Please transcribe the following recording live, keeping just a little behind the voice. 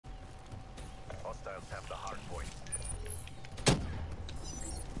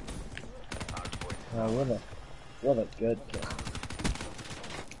What a good kill.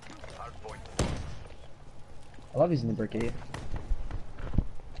 I love using the brigade.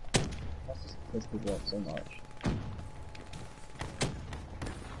 That's just piss people off so much.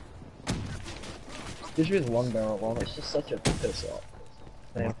 Especially with long barrel alone, it's just such a piss off.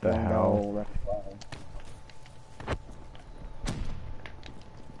 They have long barrel rapid fire.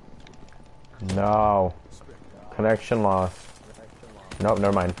 No. Connection lost. Nope,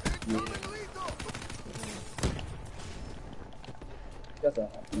 never mind. That's an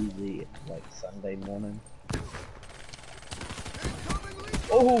easy, like, Sunday morning.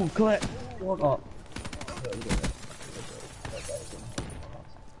 Oh, collect! What up?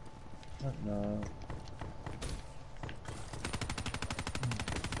 No.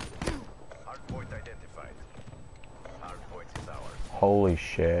 Hardpoint identified. Hardpoint is ours. Holy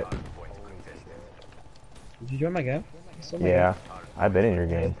shit. Did you join my game? Yeah, I've been in your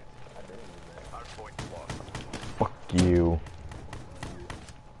game. Fuck you.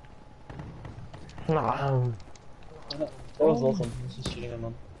 That was awesome. I was just shooting him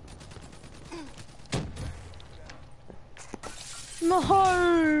on. No!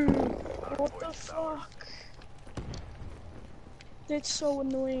 What the fuck? That's so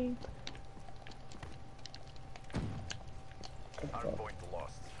annoying.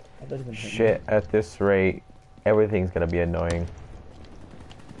 Shit, at this rate, everything's gonna be annoying.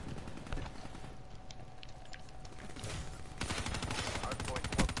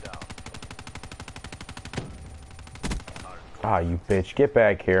 Ah, you bitch. Get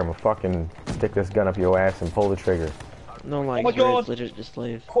back here. I'm gonna fucking stick this gun up your ass and pull the trigger. No, like, oh my God. legit just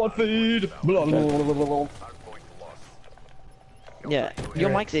leave. Quad feed! Blah, blah, blah, blah, blah. Yeah, your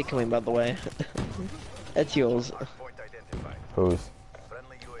mic's echoing, by the way. It's yours. Whose?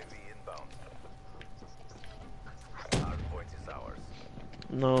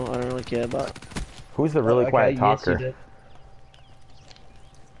 No, I don't really care about. Who's the really quiet talker? Yes,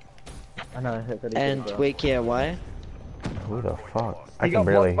 I know. And Tweak, yeah, why? Who the fuck? I can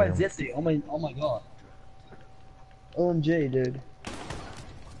barely hear him. Jesse. Oh my god. OMG, dude.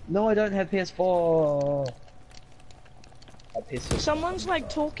 No, I don't have PS4. PS4. Someone's like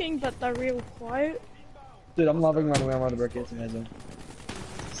talking, but they're real quiet. Dude, I'm loving running around the brick. It's amazing.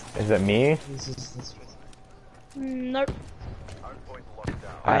 Is it me? Nope.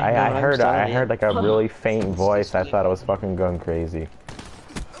 I heard like a really faint voice. I thought I was fucking going crazy.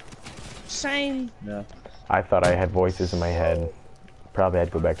 Same. Yeah. I thought I had voices in my head. Probably had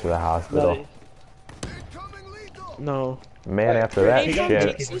to go back to the hospital. No. Man, after that Hey,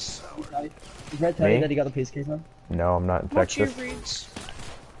 shit. Texas? Did Red tell you that he got a peacekeeper? Man? No, I'm not in What's your Texas. reads?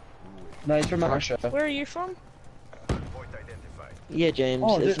 No, he's from Russia. Where are you from? Yeah, James,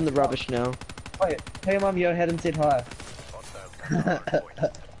 Oh, it's dude. in the rubbish now. Wait, hey mum, yo, head and said hi.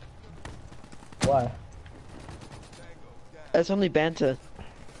 Why? It's only banter.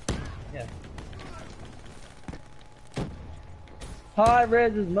 Yeah. Hi,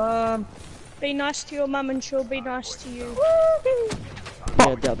 Red's mom. Be nice to your mum and she'll be nice to you. Yeah,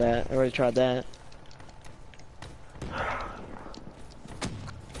 I doubt that. I already tried that.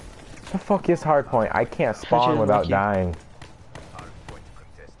 The fuck is hardpoint? I can't spawn without dying.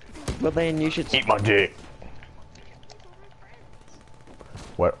 Well then you should Eat my dick.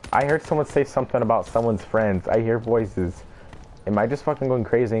 What? I heard someone say something about someone's friends. I hear voices. Am I just fucking going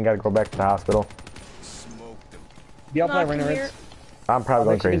crazy and gotta go back to the hospital? Y'all play Reds? I'm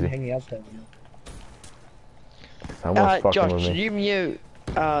probably going crazy. Someone's fucking Josh, with did me. you mute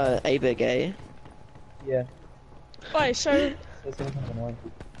a big A? Yeah. Wait, so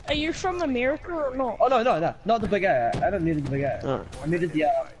are you from America or not? Oh no, not the big A. I don't need the big A. Oh. I needed the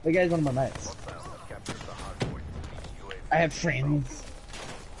big A is one of my mates. I have friends.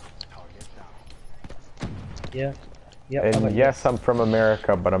 Yeah. Yeah. And yes, I'm from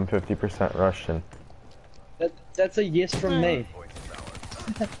America, but I'm 50% Russian. That's a yes from me.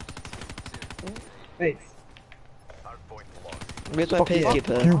 Thanks. Where's my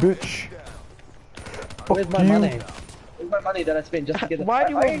peacekeeper? You bitch. Where's my money? Where's my money that I spent just to get the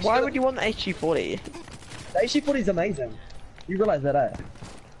Why would you want the HG40? The HG40 is amazing. You realize that, eh?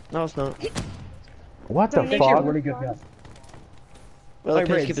 No, it's not. What the It's a fuck? really good gun. Well, the Oh,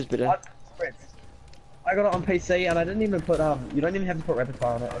 Reds, peacekeeper's better. I got it on PC and I didn't even put you don't even have to put rapid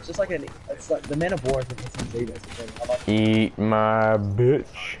fire on it. It's just like it's like the Man of War is an SMG basically. I like Eat my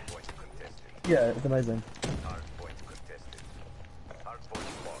bitch. Yeah, it's amazing.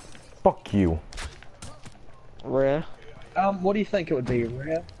 Fuck you. Rare. What do you think it would be,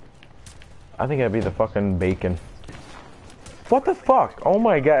 Rare? I think it'd be the fucking bacon. What the fuck? Oh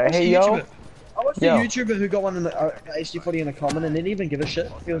my god. Hey yo. I watched a Yo. YouTuber who got one in the HD40 in the common and didn't even give a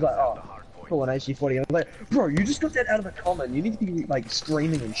shit. He was like, oh, cool, an HD40. I was like, bro, you just got that out of the common. You need to be like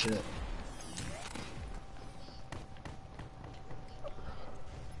screaming and shit.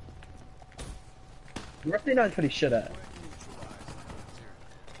 The rest of the night's pretty shit at.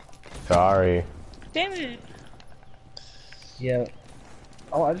 Sorry. Damn it. Yeah.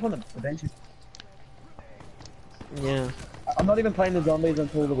 Oh, I just want to bench. Yeah. I'm not even playing the zombies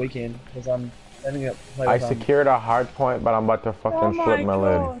until the weekend because I'm having it play I with secured a hard point, but I'm about to Oh fucking my flip my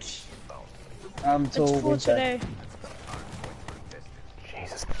lid. gosh. till It's for Wednesday. today.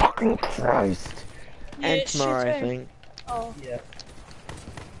 Jesus fucking Christ. Yeah, And it's tomorrow, I today. think. Oh. Yeah.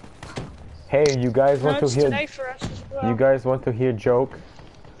 Hey, you guys No, want to it's hear? today for us as well. You guys want to hear joke?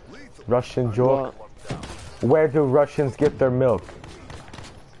 Russian joke. What? Where do Russians get their milk?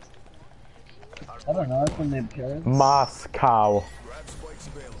 I don't know, from their parents. Moscow.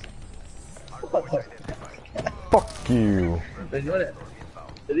 Fuck you. Did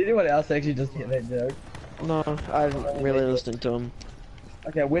anyone else actually just get that joke? No, I haven't really listened to him.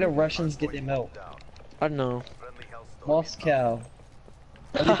 Okay, where do Russians get their milk? I don't know. Moscow.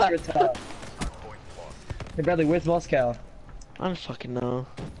 At least you're a top. Hey Bradley, where's Moscow? I don't fucking know.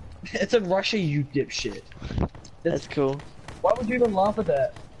 It's in Russia, you dipshit. That's cool. Why would you even laugh at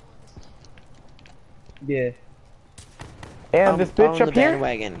that? Yeah. And this bitch on the up here?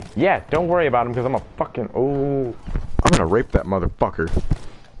 bandwagon. Yeah, don't worry about him because I'm a fucking. Oh. I'm gonna rape that motherfucker.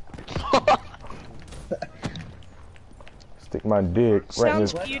 Stick my dick right in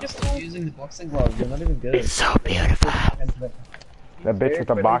Sounds his. beautiful. Using the boxing gloves, you're not even good. It's so beautiful. That bitch with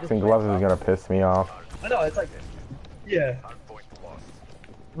the boxing gloves is gonna piss me off. I know, it's like. Yeah.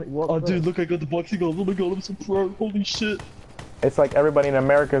 Wait, what? Oh, dude, look, I got the boxing gloves. Oh my god, I'm so pro. Holy shit. It's like everybody in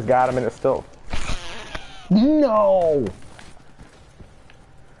America's got them and it's still. No!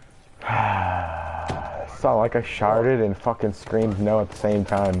 Sound like I sharded and fucking screamed no at the same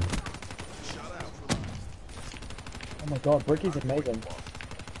time. Oh my god, Bricky's amazing.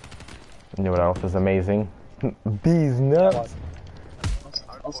 You know what else is amazing? These nuts.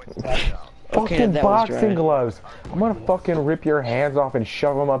 Okay, Fucking that was boxing dry. gloves. I'm gonna fucking rip your hands off and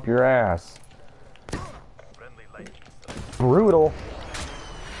shove them up your ass. Brutal.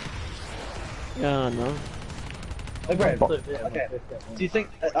 Yeah, no. Hey, Brad. Okay. Do you think,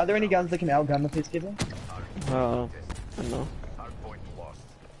 are there any guns that can outgun the Peacekeeper? I don't know.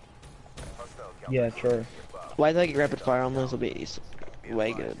 Yeah, true. Why did I get rapid fire on those? Will be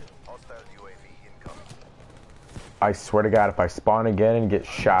way good. I swear to God, if I spawn again and get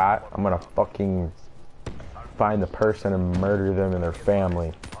shot, I'm gonna fucking find the person and murder them and their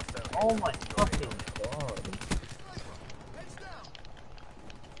family. Oh my fucking god.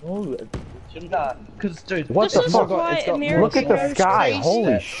 Oh, because dude, What This the is fuck? why It's got- America Look at the goes sky, crazy.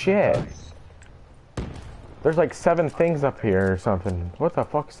 holy shit. There's like 7 things up here or something. What the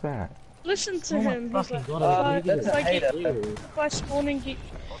fuck's that? Listen to him. He's like, that's if a I get, hater. if I spawn and get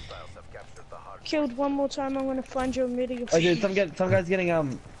killed one more time, I'm gonna find you a medium. Oh dude, some guy's getting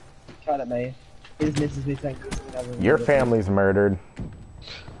shot at me. He just misses me saying Your family's murdered.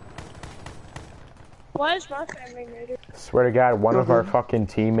 Why is my family murdered? Swear to God, one of our fucking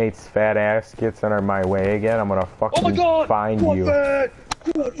teammates' fat ass gets in my way again. I'm gonna Oh my fucking god! find Quad you. bird!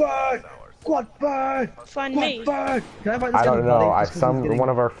 Quad bird! Quad bird! Find Quad me. bird! Can I find this I guy don't in the body? know. Just 'cause he's getting- One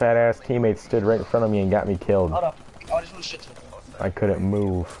of our fat ass teammates stood right in front of me and got me killed. Hold up. Oh, I just want to shit to him. I couldn't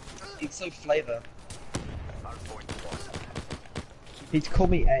move. It's so flavor. He's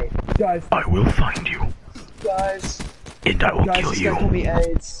called me A. Guys, I will find you, guys, and I will guys, kill this you. guy called me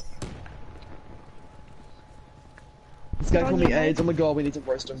AIDS. This guy called me yeah. AIDS. Oh my god, we need to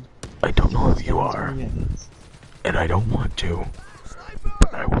roast him. I don't know who you are, and I don't want to,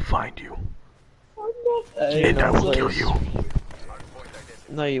 but I will find you, and I will kill you.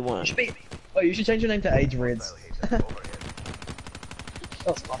 No, you won't. Oh, you should change your name to AIDS Reds.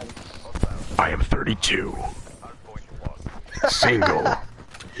 That's funny. I am 32, single,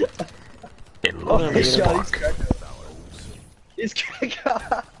 in love Oh my as god, fuck. he's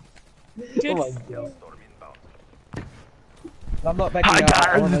cracker. Good. Oh my god. I'm not backing Hi out.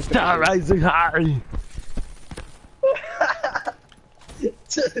 I guys, wanna it's know- Rising Harry.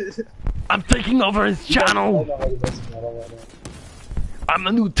 I'm taking over his channel. I'm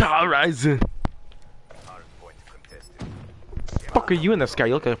the new Tower Rising. Fuck are you in the sky?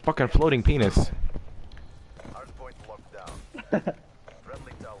 You look like a fucking floating penis.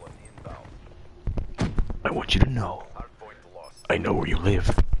 I want you to know, I know where you live.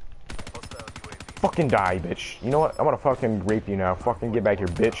 Fucking die, bitch. You know what? I'm gonna fucking rape you now. Fucking get back here,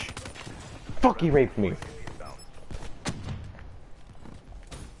 bitch. Fuck, you raped me.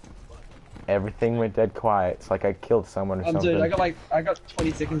 Everything went dead quiet. It's like I killed someone or something. Dude, I got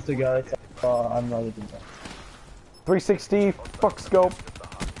 20 seconds to go. So, I'm rather than that. 360, fuck scope.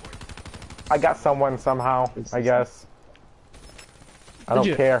 I got someone somehow, I guess. I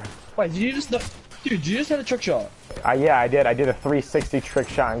don't care. Wait, did you just not... Dude, you just had a trick shot. Yeah, I did. I did a 360 trick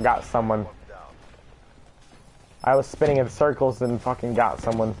shot and got someone. I was spinning in circles and fucking got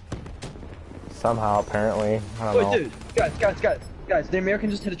someone. Somehow, apparently. I don't know. Dude, guys, the American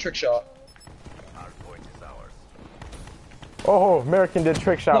just hit a trick shot. Oh, American did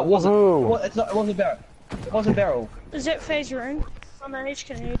trick shot. No, it wasn't. Woohoo! It wasn't barrel. It wasn't barrel. Is it phase room? Oh no, he's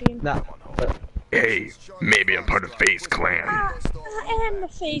Canadian. Nah. Hey, maybe I'm part of FaZe Clan. I am a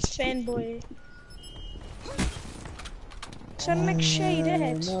phase fanboy. So to make sure you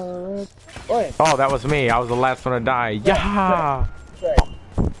did. Oh, that was me. I was the last one to die. Yeah.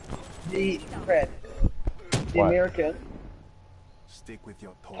 The What? American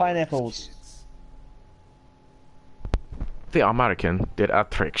pineapples. The American did a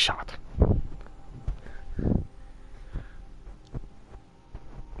trick shot.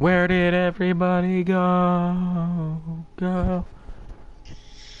 Where did everybody go?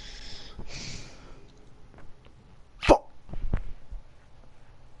 Fuck.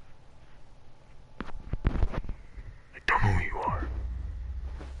 I don't know who you are.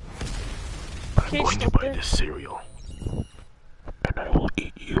 But I'm going to buy this cereal. And I will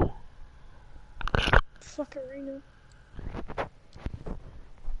eat you. Fuck arena.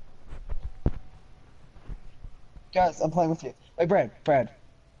 Guys, I'm playing with you. Wait, Brad.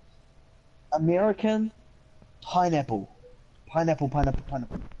 American pineapple. Pineapple.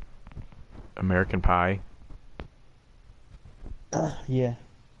 American Pie. Yeah.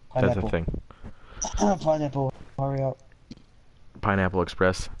 That's Pineapple. a thing. Pineapple. Hurry up. Pineapple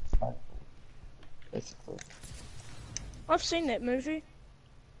Express. Basically. I've seen that movie.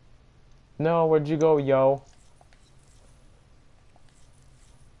 No, where'd you go, yo?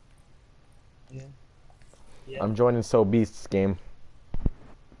 Yeah. I'm joining So Beast's game.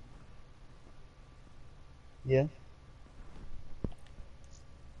 Yeah.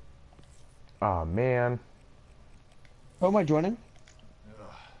 Oh man. Who am I joining?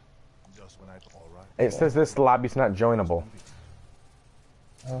 It says this lobby's not joinable.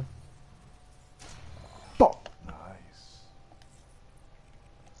 Fuck.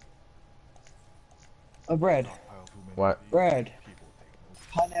 Oh, Brad. What? Brad.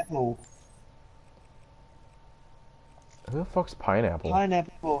 Pineapple. Who the fuck's Pineapple?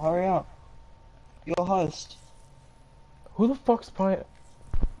 Pineapple. Hurry up. Your host. Who the fuck's Pine?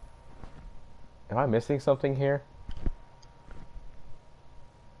 Am I missing something here?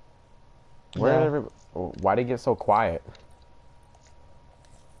 Where did everybody... Why did it get so quiet?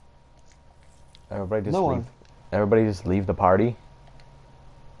 Everybody just leave. Everybody just leave the party?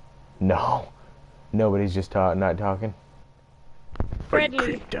 No. Nobody's just not talking. Bradley.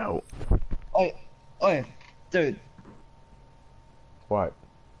 Creeped out. Oi, dude. What?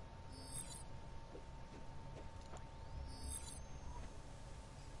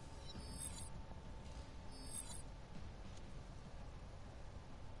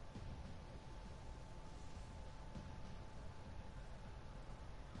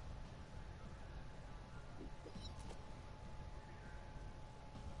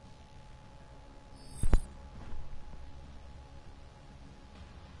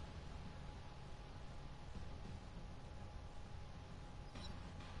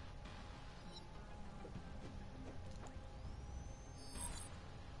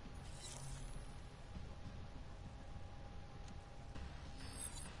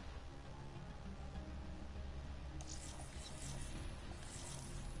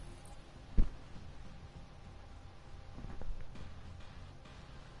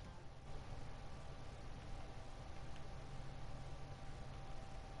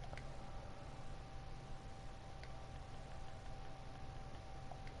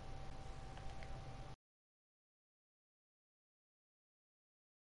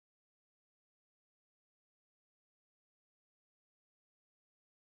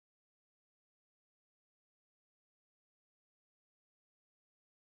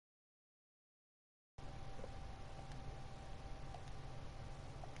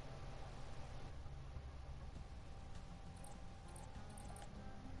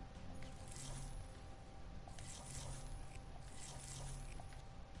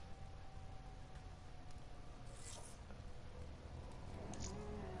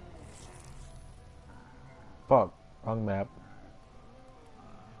 Fuck. Wrong map.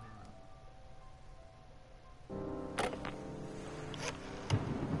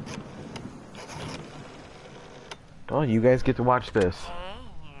 Oh, you guys get to watch this. Hey,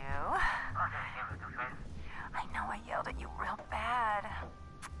 you.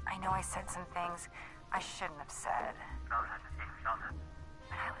 know I said some things I shouldn't have said. But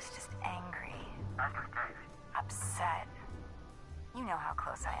I was just angry. Upset. You know how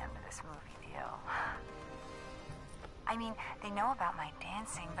close I am to this movie deal. I mean, they know about my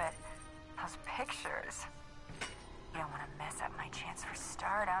dancing, but those pictures... You don't want to mess up my chance for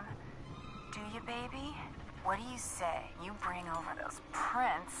stardom. Do you, baby? What do you say? You bring over those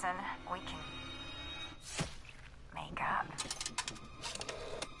prints and we can... make up.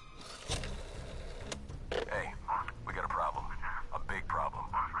 Hey, we got a problem. A big problem.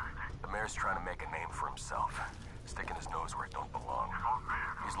 The mayor's trying to make a name for himself. Sticking his nose where it don't belong.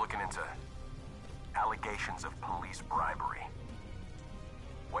 He's looking into allegations of police bribery.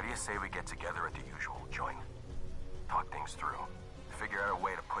 What do you say we get together at the usual joint? Talk things through. Figure out a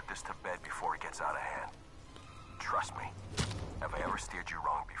way to put this to bed before it gets out of hand. Trust me. Have I ever steered you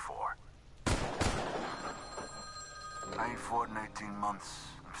wrong before? I ain't fought in 18 months.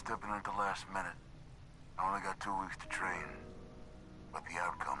 I'm stepping in at the last minute. I only got 2 weeks to train. But the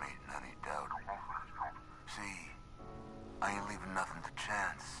outcome ain't in any doubt. See, I ain't leaving nothing to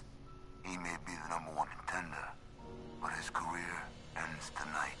chance. He may be the #1 contender, but his career ends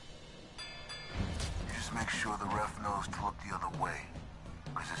tonight. You just make sure the ref knows to look the other way,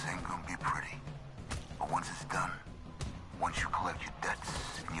 because this ain't gonna be pretty. But once it's done, once you collect your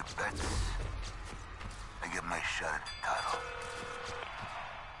debts and your bets, I get my shot at the title.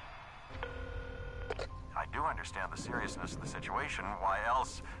 I do understand the seriousness of the situation. Why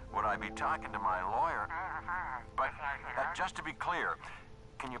else would I be talking to my lawyer? But just to be clear,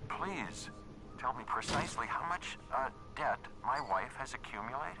 can you please tell me precisely how much debt my wife has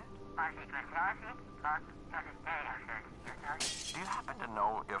accumulated? Do you happen to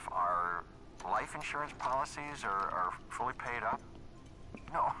know if our life insurance policies are fully paid up?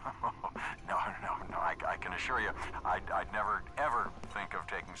 No, no. I can assure you, I'd never, ever think of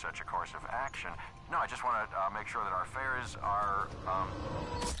taking such a course of action. No, I just want to make sure that our affairs are,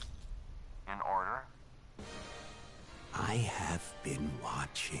 in order. I have been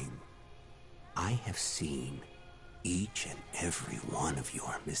watching. I have seen each and every one of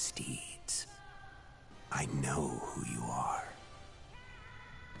your misdeeds. I know who you are.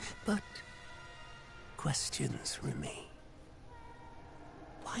 But questions remain.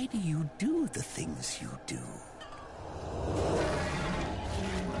 Why do you do the things you do?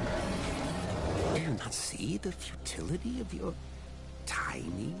 Do you not see the futility of your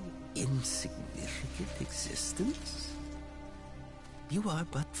tiny, insignificant existence? You are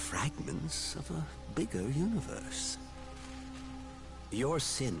but fragments of a bigger universe. Your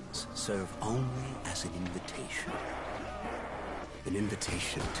sins serve only as an invitation. An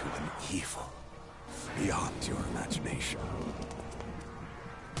invitation to an evil beyond your imagination.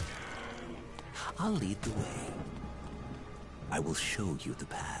 I'll lead the way. I will show you the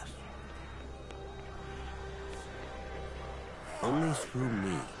path. Only through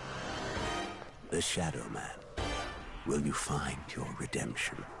me, the Shadow Man, will you find your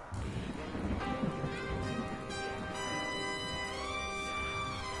redemption.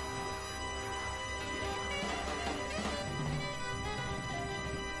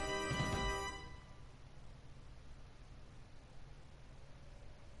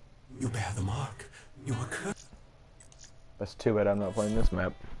 You bear the mark. You are cursed. That's too bad I'm not playing this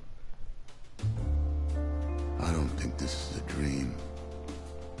map. I don't think this is a dream.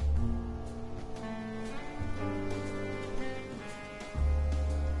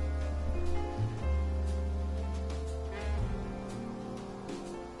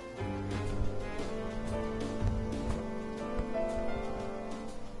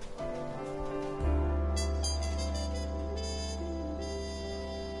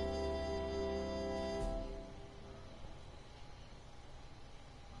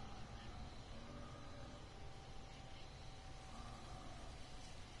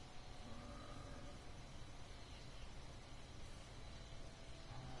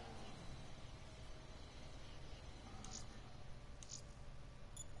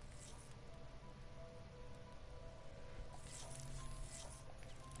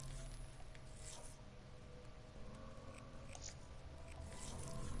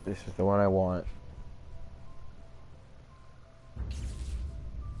 This is the one I want.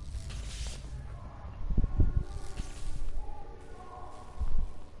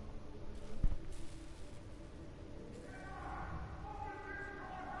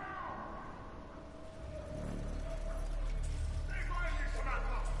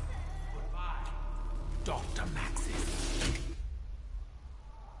 Dr. Maxis.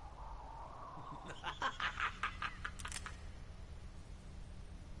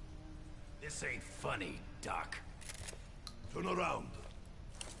 This ain't funny, Doc. Turn around.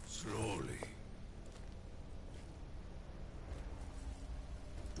 Slowly.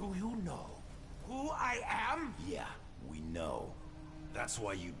 Do you know who I am? Yeah, we know. That's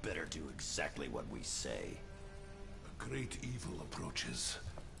why you better do exactly what we say. A great evil approaches.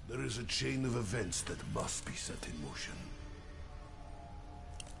 There is a chain of events that must be set in motion.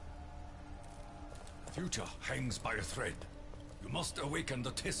 Future hangs by a thread. You must awaken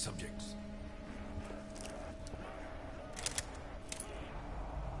the test subjects.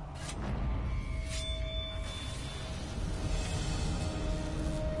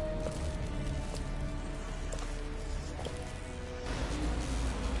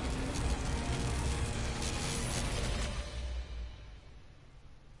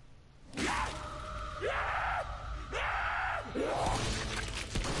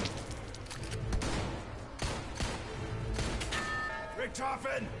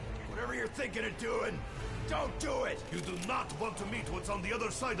 Richtofen! Whatever you're thinking of doing, don't do it! You do not want to meet what's on the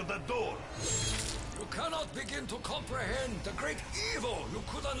other side of that door. You cannot begin to comprehend the great evil you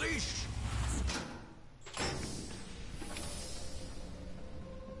could unleash.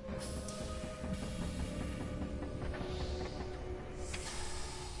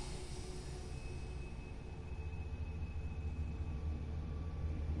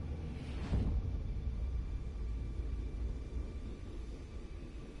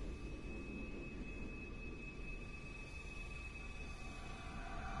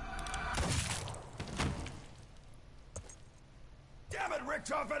 Damn it,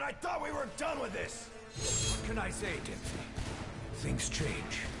 Richtofen! I thought we were done with this! What can I say, Dempsey? Things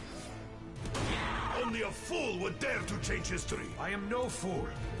change. Only a fool would dare to change history. I am no fool.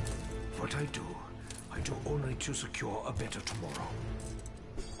 What I do only to secure a better tomorrow.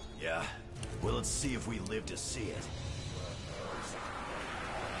 Yeah? Well, let's see if we live to see it.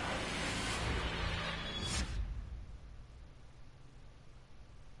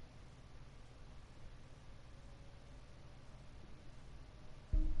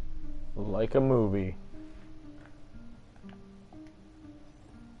 Like a movie.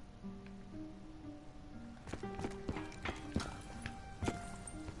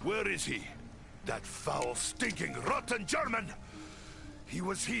 Where is he? That foul, stinking, rotten German! He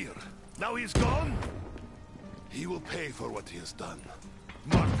was here. Now he's gone? He will pay for what he has done.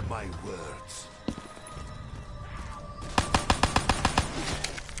 Mark my words.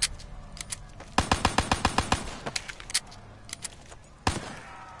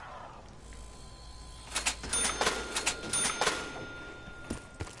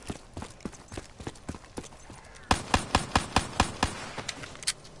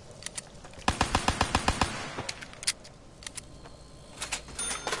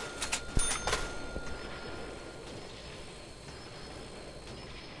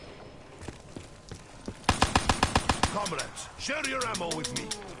 Comrades, share your ammo with me.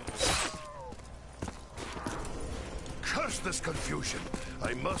 Curse this confusion.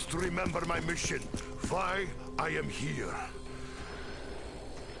 I must remember my mission. Why I am here.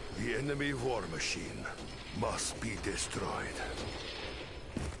 The enemy war machine must be destroyed.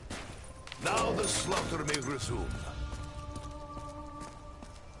 Now the slaughter may resume.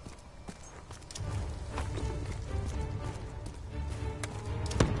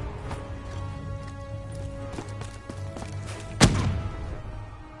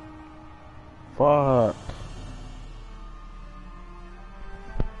 Fuck.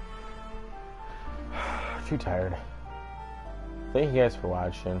 Too tired. Thank you guys for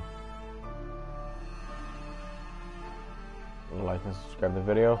watching. Like and subscribe the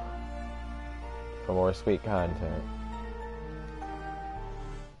video for more sweet content.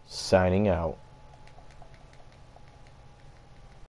 Signing out.